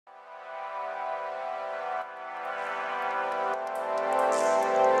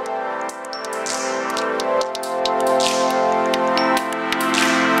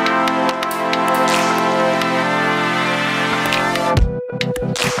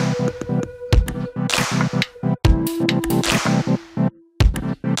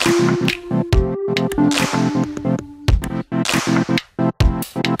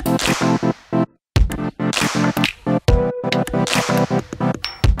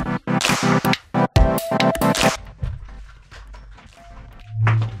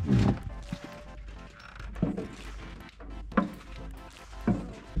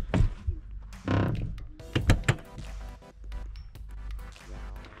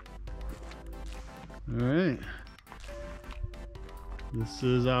All right. This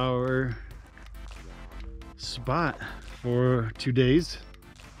is our spot for 2 days.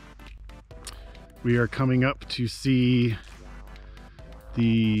 We are coming up to see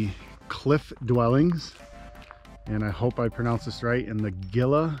the Cliff Dwellings, and I hope I pronounce this right, in the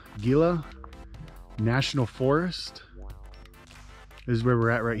Gila National Forest. This is where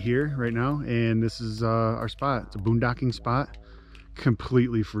we're at right here, right now, and this is our spot. It's a boondocking spot,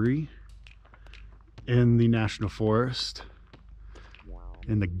 completely free in the National Forest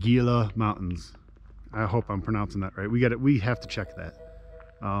in the Gila Mountains. I hope I'm pronouncing that right. We have to check that.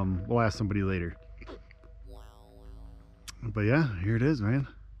 We'll ask somebody later. But yeah, here it is, man.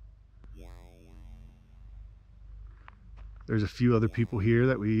 There's a few other people here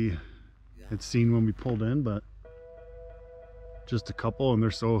that we had seen when we pulled in, but just a couple, and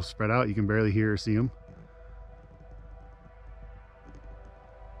they're so spread out you can barely hear or see them.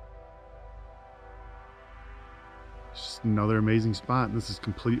 Just another amazing spot, and this is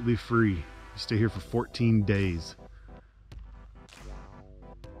completely free. You stay here for 14 days.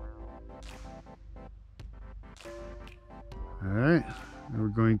 All right, now we're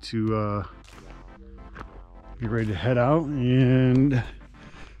going to get ready to head out and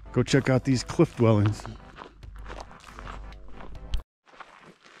go check out these cliff dwellings.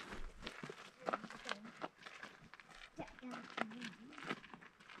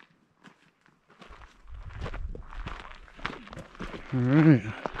 All right,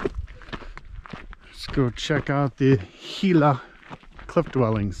 let's go check out the Gila Cliff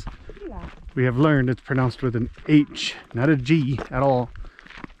Dwellings. We have learned it's pronounced with an H, not a G at all.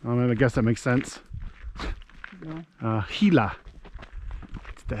 I guess that makes sense. Gila.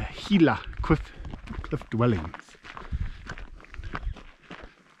 It's the Gila Cliff Dwellings.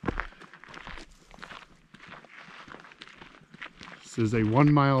 This is a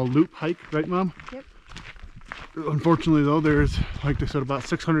 1 mile loop hike, right, Mom? Yep. Unfortunately, though, there's, like they said, about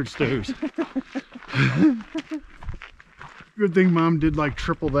 600 stairs. Good thing Mom did like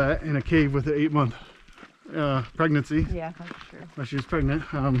triple that in a cave with an 8-month pregnancy. Yeah, that's true. While she was pregnant.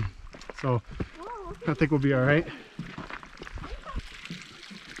 So I think we'll be all right.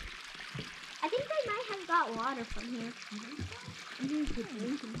 I think they might have got water from here. You could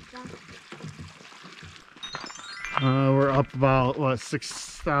drink and stuff. We're up about, what,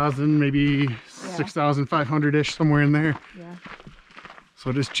 6,000, maybe 6,500-ish, somewhere in there. Yeah.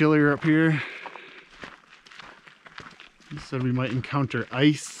 So just chillier up here. He said we might encounter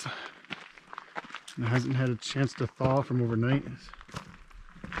ice. It hasn't had a chance to thaw from overnight.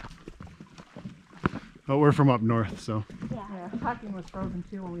 But we're from up north, so. Yeah, Boondocking was frozen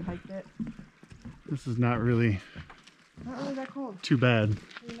too when we hiked it. This is not really that cold. too bad.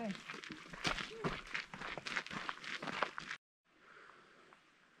 Really nice.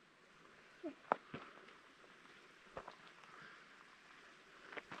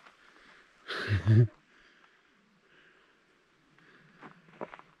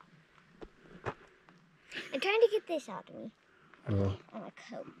 I'm trying to get this out of me. Well, On a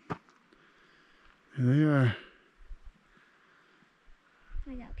coat. here they are.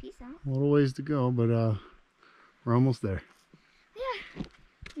 I got a piece out. A little ways to go, but we're almost there. Yeah,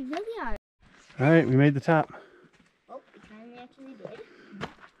 we really are. All right, we made the top. Oh, we finally actually did.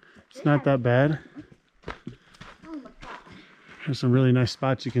 It's not that bad. Oh my god. There's some really nice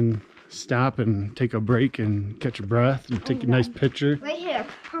spots you can stop and take a break and catch your breath and take a nice picture. Right here,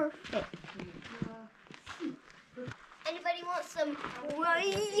 perfect. Anybody want some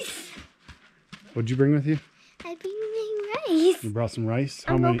rice? What'd you bring with you? I bring rice. You brought some rice.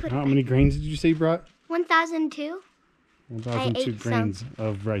 I'm How gonna put many grains did you say you brought? 1,002. 1,002 ate grains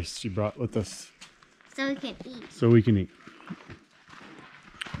of rice you brought with us, So we can eat. so we can eat.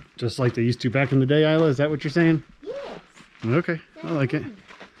 Just like they used to back in the day, Isla. Is that what you're saying? Yes. Okay, I like it. How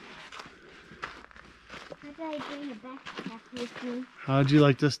did I bring a backpack with me? How'd you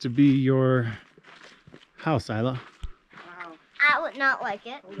like this to be your house, Isla? Wow. I would not like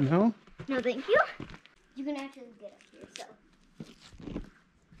it. No? No, thank you. You can actually get up here, so.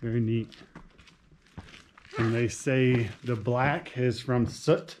 Very neat. And they say the black is from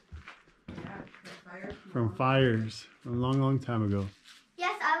soot, from fires, from a long, long time ago.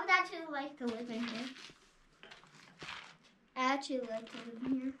 Yes, I would actually like to live in here. I actually like to live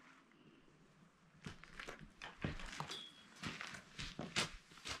in here.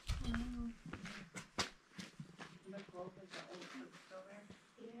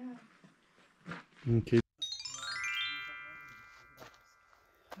 Okay.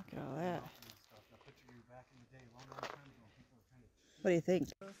 Look at all that. What do you think?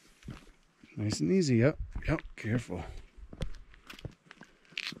 Nice and easy. Yep. Yep. Careful.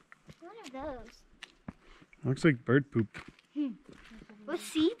 What are those? Looks like bird poop. With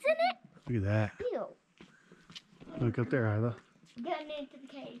seeds in it? Look at that. Ew. Look up there, Isla. Getting into the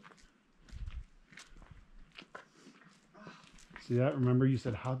cave. See that? Remember you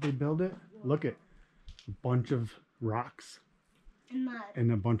said how'd they build it? Look at a bunch of rocks And mud.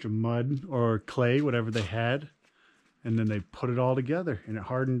 and a bunch of mud or clay, whatever they had. And then they put it all together and it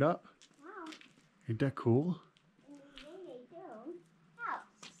hardened up. Wow. Ain't that cool? They do. Wow.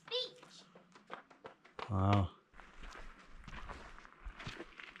 Speech. Wow.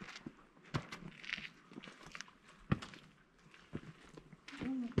 Oh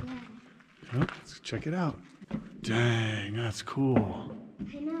my god. Yep, let's check it out. Dang, that's cool.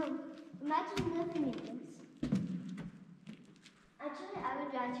 I know. Imagine living in this. Actually, I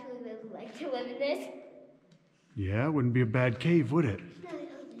would actually really like to live in this. Yeah, it wouldn't be a bad cave, would it? No, it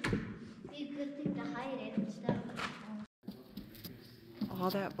wouldn't. Be a good thing to hide it and stuff. All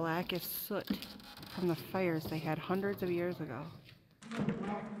that black is soot from the fires they had hundreds of years ago.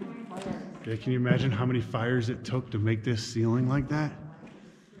 Yeah, can you imagine how many fires it took to make this ceiling like that?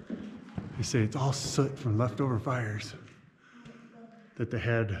 They say it's all soot from leftover fires that they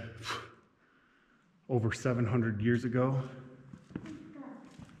had over 700 years ago.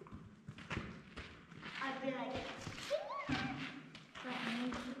 I'd be like,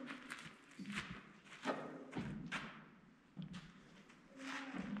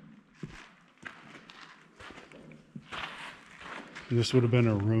 And this would have been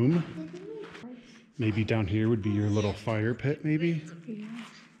a room. Maybe down here would be your little fire pit, maybe. yeah.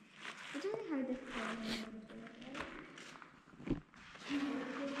 It's really hard to find.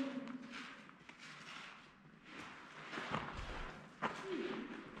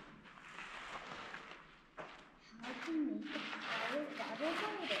 How to make a fire water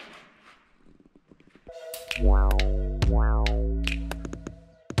garden.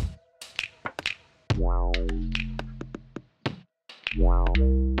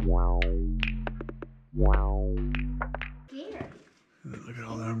 Here. Look at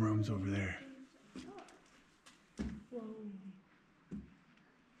all them rooms over there.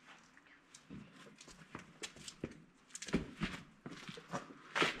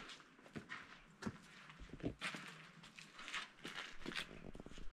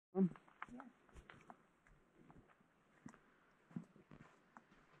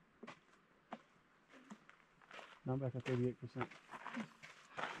 Not back at 38%.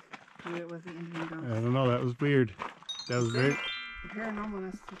 Maybe it was the Indian I ghost. don't know, that was weird. That was very...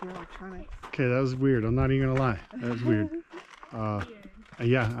 Paranormalness to the electronics. Okay, that was weird. I'm not even gonna lie. That was weird.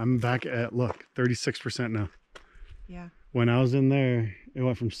 Yeah, I'm back at, look, 36% now. Yeah. When I was in there, it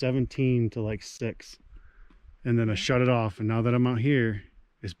went from 17 to like 6. And then I shut it off. And now that I'm out here,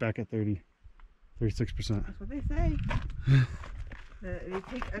 it's back at 36%. That's what they say. They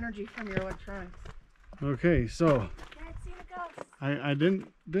take energy from your electronics. Okay, so Dad seen a ghost. I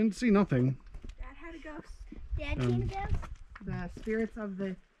didn't see nothing. Dad had a ghost. Dad seen a ghost? The spirits of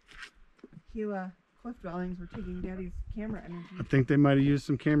the Gila Cliff Dwellings were taking Daddy's camera energy. I think they might have used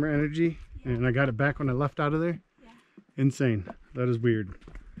some camera energy, and I got it back when I left out of there. Yeah. Insane. That is weird.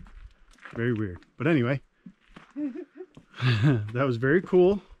 Very weird. But anyway, that was very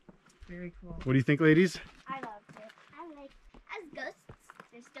cool. Very cool. What do you think, ladies? I loved it. I like, as ghosts,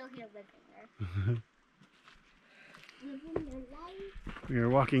 they're still here living there. Living their life. We are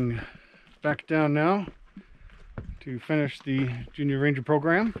walking back down now to finish the Junior Ranger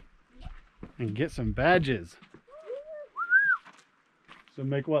program and get some badges. So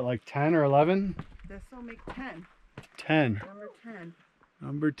make what, like 10 or 11? This will make 10. 10. Number 10.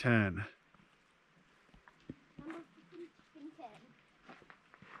 Number 10. Number 10.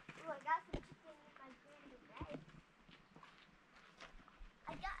 Oh, I got some chicken in my food today.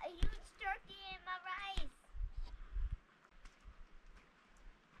 I got a huge turkey in my rice.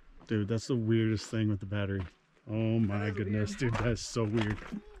 Dude, that's the weirdest thing with the battery. Oh my That is goodness, weird. dude, that's so weird.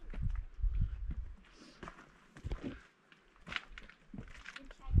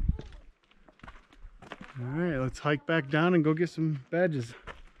 All right, let's hike back down and go get some badges.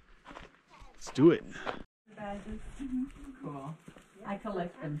 Let's do it. Badges. Cool. I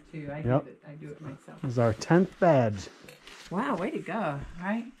collect them too. I Yep. do it myself. This is our 10th badge. Wow, way to go. All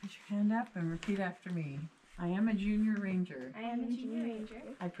right, put your hand up and repeat after me. I am a junior ranger. I am a junior ranger.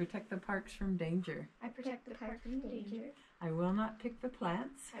 I protect the parks from danger. I protect the park from danger. I will not pick the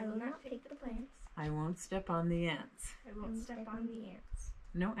plants. I will not pick the plants. I won't step on the ants. I won't step on the ants.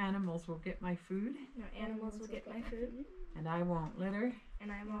 No animals will get my food, No animals will get my food. and I won't litter And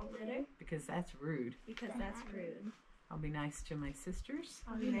I won't litter because that's rude. because that's rude. I'll be nice to my sisters.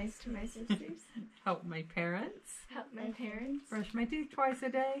 I'll be nice to my sisters. Help my parents. Help my parents. Brush my teeth twice a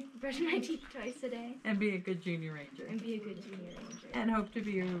day. Brush my teeth twice a day. And be a good junior ranger. And be a good junior ranger. And hope to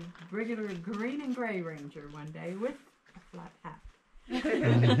be a regular green and gray ranger one day with a flat hat.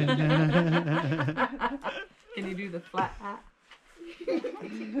 Can you do the flat hat?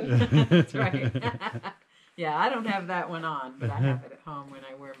 That's right. Yeah, I don't have that one on, but I have it at home when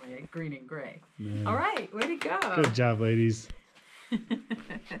I wear my green and gray. Man. All right, way to go. Good job, ladies.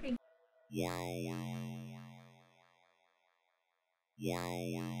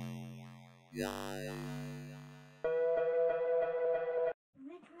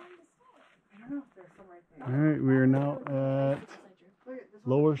 All right, we are now at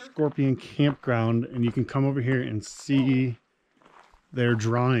Lower Scorpion Campground, and you can come over here and see their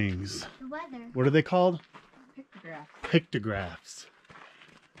drawings. The weather. What are they called? Pictograph. Pictographs.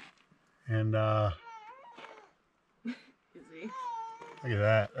 And look at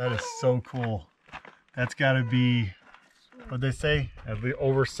that. That is so cool. That's got to be, what'd they say? At least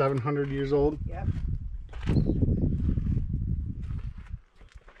over 700 years old. Yep.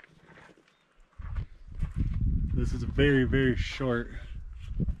 This is a very, very short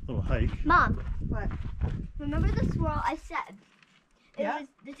little hike. Mom, What? remember the swirl I said? It Yeah. was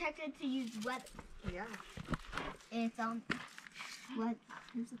detected to use weather. Yeah. It's what?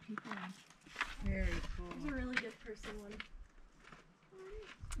 There's a people one. Very cool. It's a really good person one.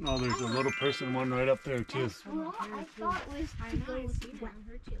 Oh, there's a little person one right up there too. That swirl I thought was to go I've with seen weather.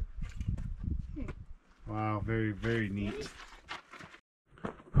 her too. Wow, very, very neat.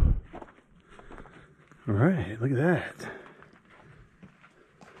 All right, look at that.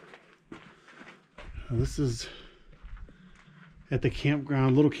 Now, this is at the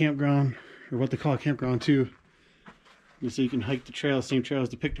campground, little campground, or what they call a campground too. And so you can hike the trail, same trail as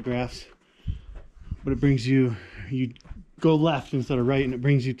the pictographs, but it brings you, you go left instead of right, and it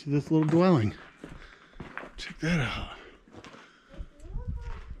brings you to this little dwelling. Check that out.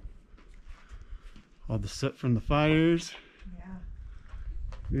 All the soot from the fires. Yeah.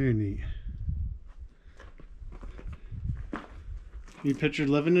 Very neat. You pictured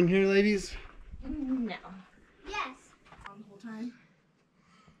living in here, ladies? No. Yes. The whole time.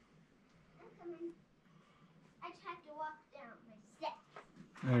 I'm coming. I just have to walk down my steps.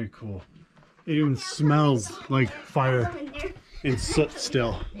 Very cool. It even smells like fire I'll go in there. and soot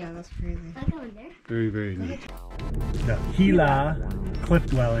still. Yeah, that's crazy. I'll go in there. Very, very neat. The Gila Cliff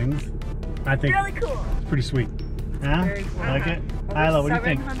Dwellings. I think Really cool. it's pretty sweet. Huh? Very cool. Like it? Isla, what do you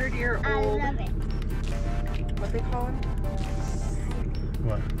think? 700-year-old. I love it. What they call them?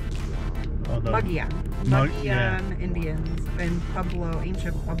 What? Oh, the Muggian. yeah. Indians and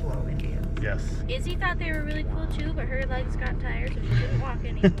ancient Pueblo Indians. Yes. Izzy thought they were really cool too, but her legs got tired, so she couldn't walk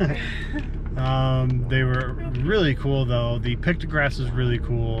anymore. They were really cool though. The pictographs is really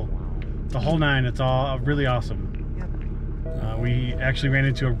cool. The whole nine, it's all really awesome. Yep. We actually ran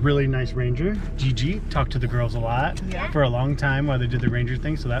into a really nice ranger, Gigi. Talked to the girls a lot for a long time while they did the ranger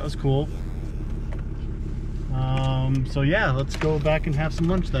thing, so that was cool. So yeah, let's go back and have some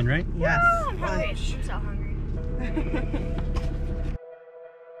lunch then, right? Yes. I'm hungry. I'm so hungry.